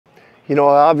You know,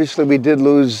 obviously we did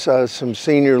lose some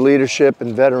senior leadership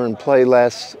and veteran play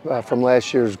from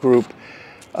last year's group.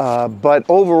 But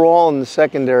overall in the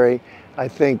secondary, I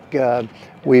think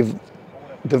we've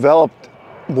developed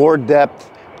more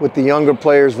depth with the younger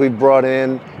players we've brought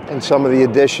in and some of the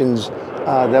additions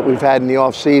that we've had in the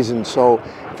offseason. So,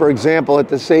 for example, at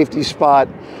the safety spot,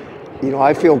 you know,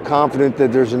 I feel confident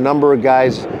that there's a number of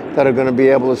guys that are going to be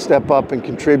able to step up and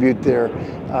contribute there.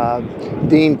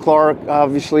 Dean Clark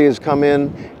obviously has come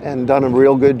in and done a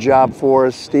real good job for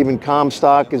us. Stephen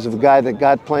Comstock is a guy that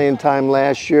got playing time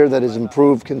last year that has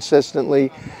improved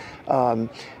consistently.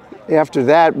 After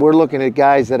that, we're looking at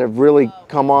guys that have really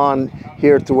come on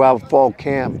here throughout fall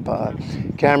camp.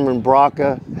 Cameron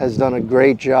Braca has done a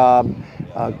great job.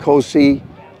 Kosi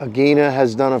Agina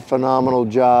has done a phenomenal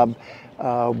job.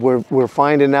 We're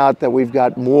finding out that we've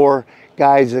got more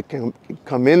guys that can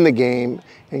come in the game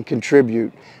and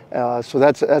contribute. So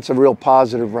that's a real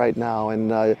positive right now. And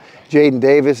Jaden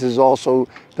Davis has also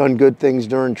done good things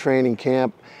during training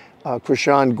camp.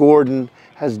 Krishan Gordon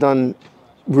has done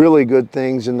really good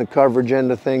things in the coverage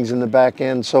end of things in the back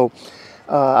end. So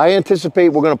I anticipate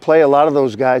we're going to play a lot of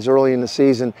those guys early in the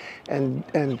season and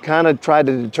kind of try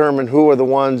to determine who are the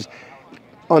ones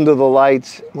under the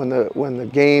lights when the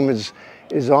game is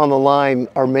on the line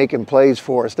are making plays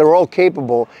for us. They're all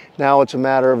capable. Now it's a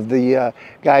matter of the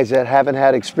guys that haven't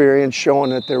had experience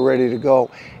showing that they're ready to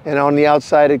go. And on the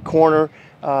outside at corner,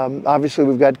 obviously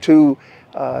we've got two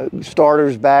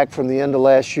starters back from the end of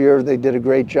last year. They did a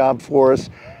great job for us.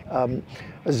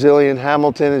 Azilian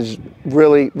Hamilton has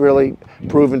really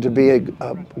proven to be a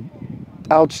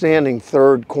outstanding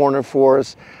third corner for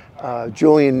us.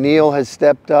 Julian Neal has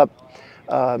stepped up.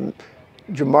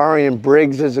 Jamarian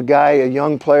Briggs is a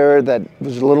young player that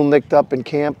was a little nicked up in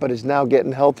camp but is now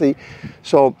getting healthy.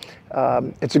 So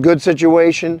it's a good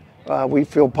situation. We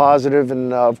feel positive,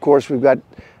 and of course we've got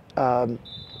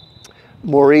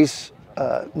Maurice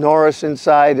Norris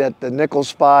inside at the nickel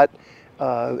spot.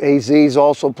 AZ's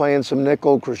also playing some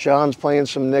nickel. Krishan's playing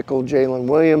some nickel. Jalen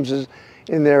Williams is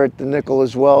in there at the nickel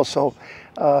as well. So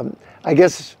I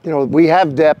guess, you know, we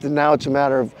have depth, and now it's a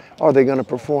matter of are they going to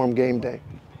perform game day.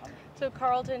 So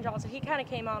Carlton Johnson, he kind of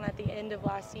came on at the end of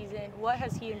last season. What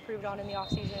has he improved on in the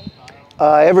offseason?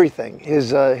 Everything.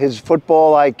 His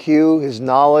football IQ, his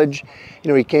knowledge. You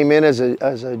know, he came in as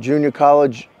a junior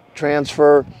college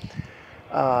transfer,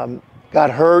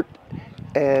 got hurt,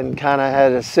 and kind of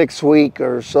had a 6-week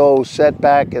or so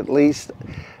setback at least.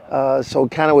 So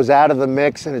kind of was out of the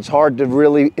mix, and it's hard to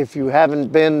really, if you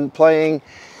haven't been playing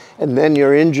and then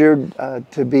you're injured,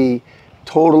 to be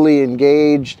totally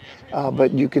engaged.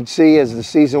 But you could see as the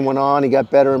season went on, he got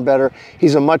better and better.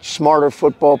 He's a much smarter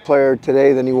football player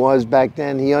today than he was back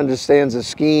then. He understands the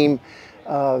scheme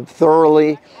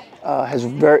thoroughly,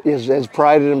 has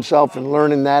prided himself in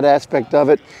learning that aspect of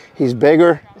it. He's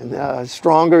bigger and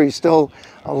stronger. He's still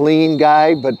a lean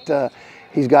guy, but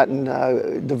he's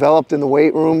gotten developed in the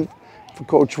weight room for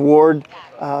Coach Ward.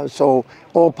 So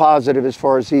all positive as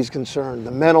far as he's concerned.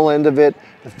 The mental end of it,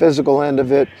 the physical end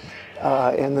of it,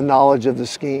 and the knowledge of the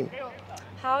scheme.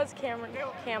 How is Cam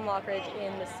Lockridge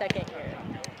in the second year?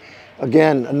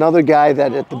 Again, another guy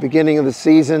that at the beginning of the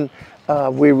season,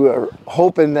 we were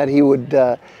hoping that he would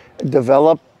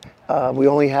develop. We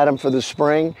only had him for the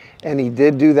spring, and he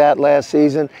did do that last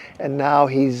season. And now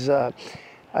he's, I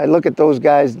look at those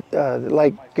guys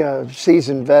like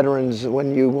seasoned veterans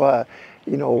when you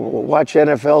know, watch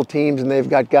NFL teams and they've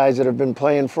got guys that have been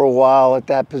playing for a while at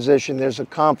that position. There's a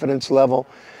confidence level.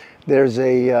 There's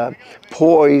a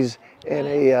poise and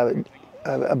a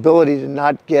ability to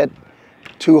not get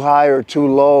too high or too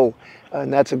low,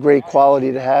 and that's a great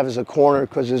quality to have as a corner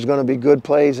because there's going to be good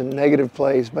plays and negative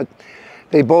plays. But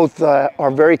they both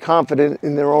are very confident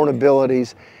in their own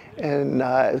abilities, and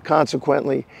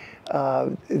consequently,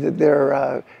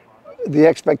 the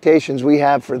expectations we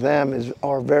have for them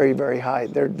are very high.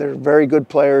 They're very good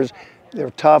players.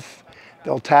 They're tough.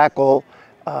 They'll tackle.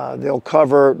 They'll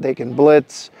cover. They can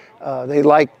blitz. They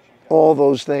like all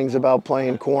those things about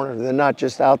playing corner. They're not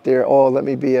just out there, oh, let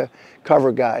me be a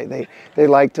cover guy. They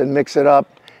like to mix it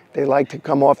up. They like to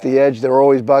come off the edge. They're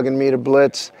always bugging me to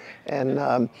blitz,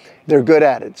 and they're good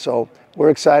at it. So we're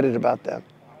excited about them.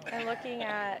 And looking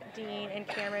at Dean and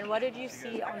Cameron, what did you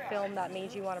see on film that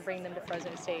made you want to bring them to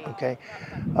Fresno State? Okay.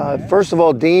 First of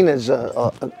all, Dean is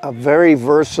a very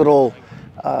versatile,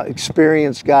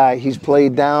 experienced guy. He's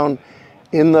played down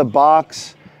in the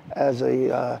box as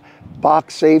a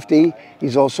box safety.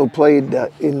 He's also played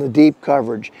in the deep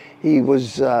coverage. He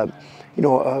was, you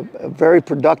know, a very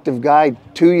productive guy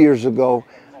 2 years ago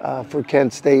for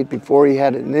Kent State before he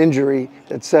had an injury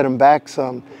that set him back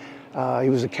some. He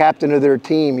was a captain of their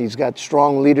team. He's got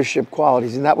strong leadership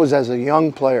qualities, and that was as a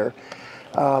young player.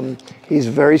 He's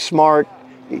very smart.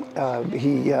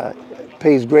 He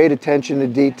pays great attention to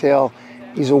detail.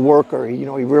 He's a worker. He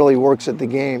really works at the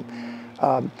game.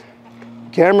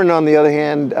 Cameron, on the other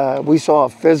hand, we saw a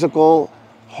physical,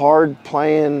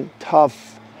 hard-playing,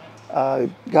 tough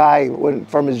guy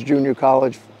from his junior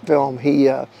college film. He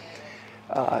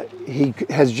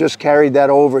has just carried that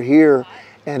over here,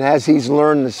 and as he's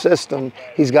learned the system,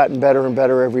 he's gotten better and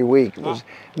better every week.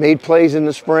 Made plays in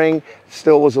the spring,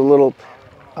 still was a little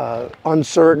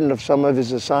uncertain of some of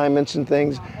his assignments and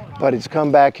things, but it's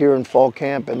come back here in fall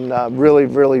camp and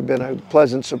really been a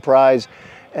pleasant surprise,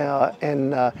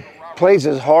 and plays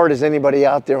as hard as anybody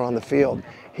out there on the field.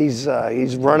 He's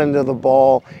running to the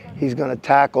ball. He's going to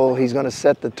tackle. He's going to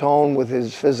set the tone with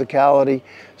his physicality.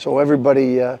 So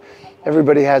everybody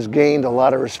has gained a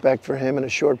lot of respect for him in a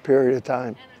short period of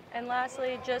time. And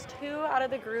lastly, just who out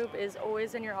of the group is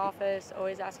always in your office,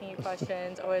 always asking you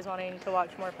questions, always wanting to watch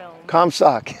more film?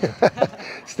 Comstock.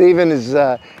 Stephen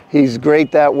he's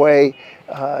great that way.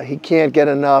 He can't get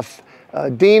enough.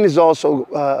 Dean is also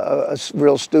a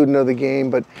real student of the game,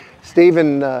 but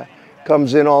Stephen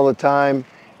comes in all the time,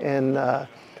 and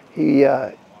he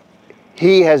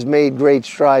has made great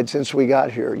strides since we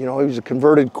got here. He was a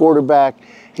converted quarterback.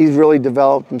 He's really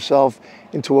developed himself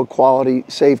into a quality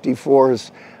safety for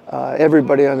us.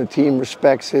 Everybody on the team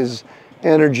respects his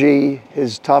energy,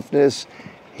 his toughness.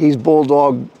 He's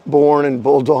Bulldog born and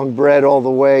Bulldog bred all the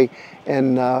way,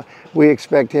 and we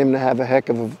expect him to have a heck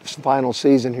of a final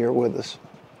season here with us.